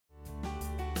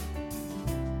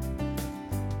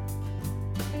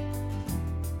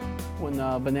When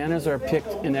bananas are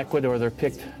picked in Ecuador, they're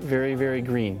picked very, very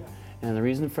green. And the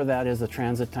reason for that is the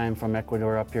transit time from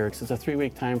Ecuador up here. It's a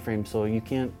 3-week time frame, so you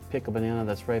can't pick a banana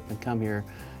that's ripe and come here.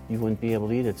 You wouldn't be able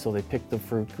to eat it, so they pick the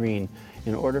fruit green.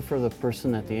 In order for the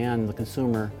person at the end, the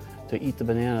consumer, to eat the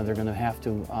banana, they're going to have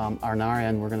to, on our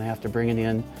end, we're going to have to bring it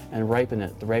in and ripen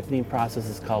it. The ripening process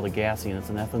is called a gassing.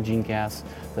 It's an ethylene gas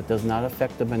that does not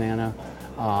affect the banana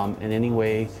in any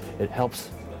way. It helps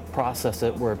process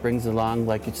it where it brings it along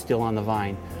like it's still on the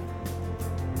vine.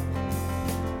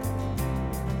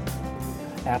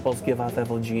 Apples give off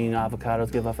effulgene, avocados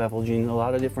give off effulgene. A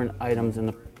lot of different items in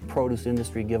the produce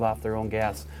industry give off their own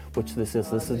gas, which this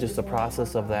is. This is just a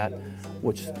process of that,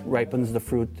 which ripens the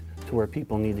fruit to where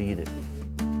people need to eat it.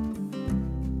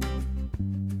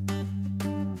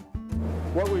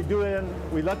 What we do then,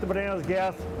 we let the bananas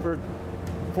gas for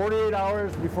 48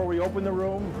 hours before we open the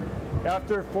room.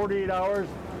 After 48 hours,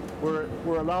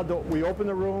 we're allowed to, we open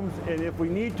the rooms, and if we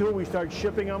need to, we start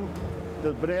shipping them.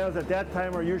 The bananas at that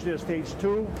time are usually at stage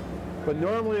 2, but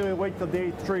normally we wait till day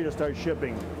 3 to start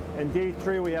shipping. And day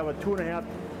 3 we have a 2.5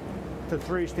 to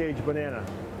 3 stage banana.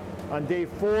 On day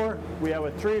 4 we have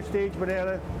a 3 stage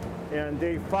banana, and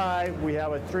day 5 we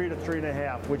have a 3 to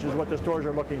 3.5, which is what the stores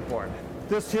are looking for.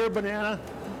 This here banana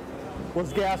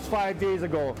was gassed 5 days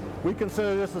ago. We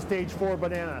consider this a stage 4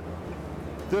 banana.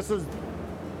 This is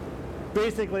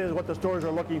basically what the stores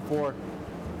are looking for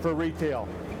retail.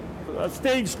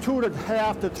 Stage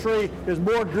 2.5 to 3 is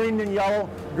more green than yellow.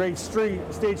 Stage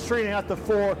 3.5 to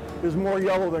 4 is more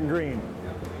yellow than green.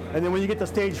 And then when you get to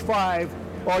stage 5,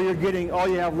 all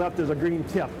you have left is a green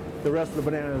tip. The rest of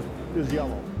the banana is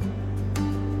yellow.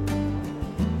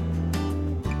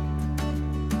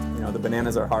 You know, the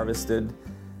bananas are harvested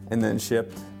and then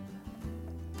shipped.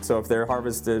 So if they're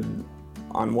harvested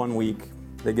on 1 week,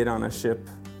 they get on a ship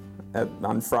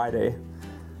on Friday,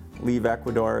 leave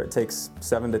Ecuador. It takes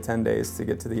 7 to 10 days to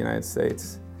get to the United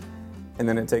States. And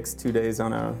then it takes 2 days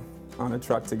on a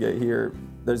truck to get here.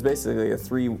 There's basically a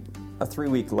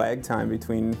 3-week lag time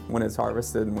between when it's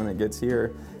harvested and when it gets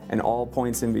here. And all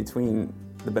points in between,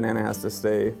 the banana has to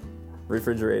stay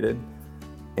refrigerated.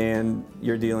 And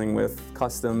you're dealing with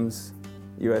customs,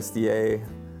 USDA,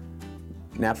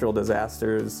 natural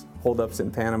disasters, holdups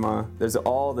in Panama. There's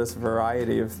all this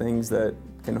variety of things that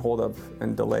can hold up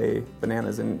and delay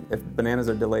bananas, and if bananas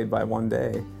are delayed by 1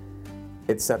 day,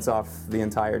 it sets off the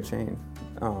entire chain.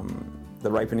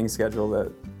 The ripening schedule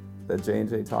that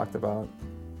J&J talked about,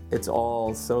 it's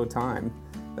all so timed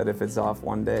that if it's off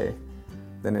 1 day,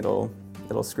 then it'll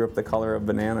screw up the color of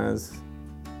bananas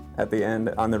at the end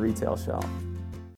on the retail shelf.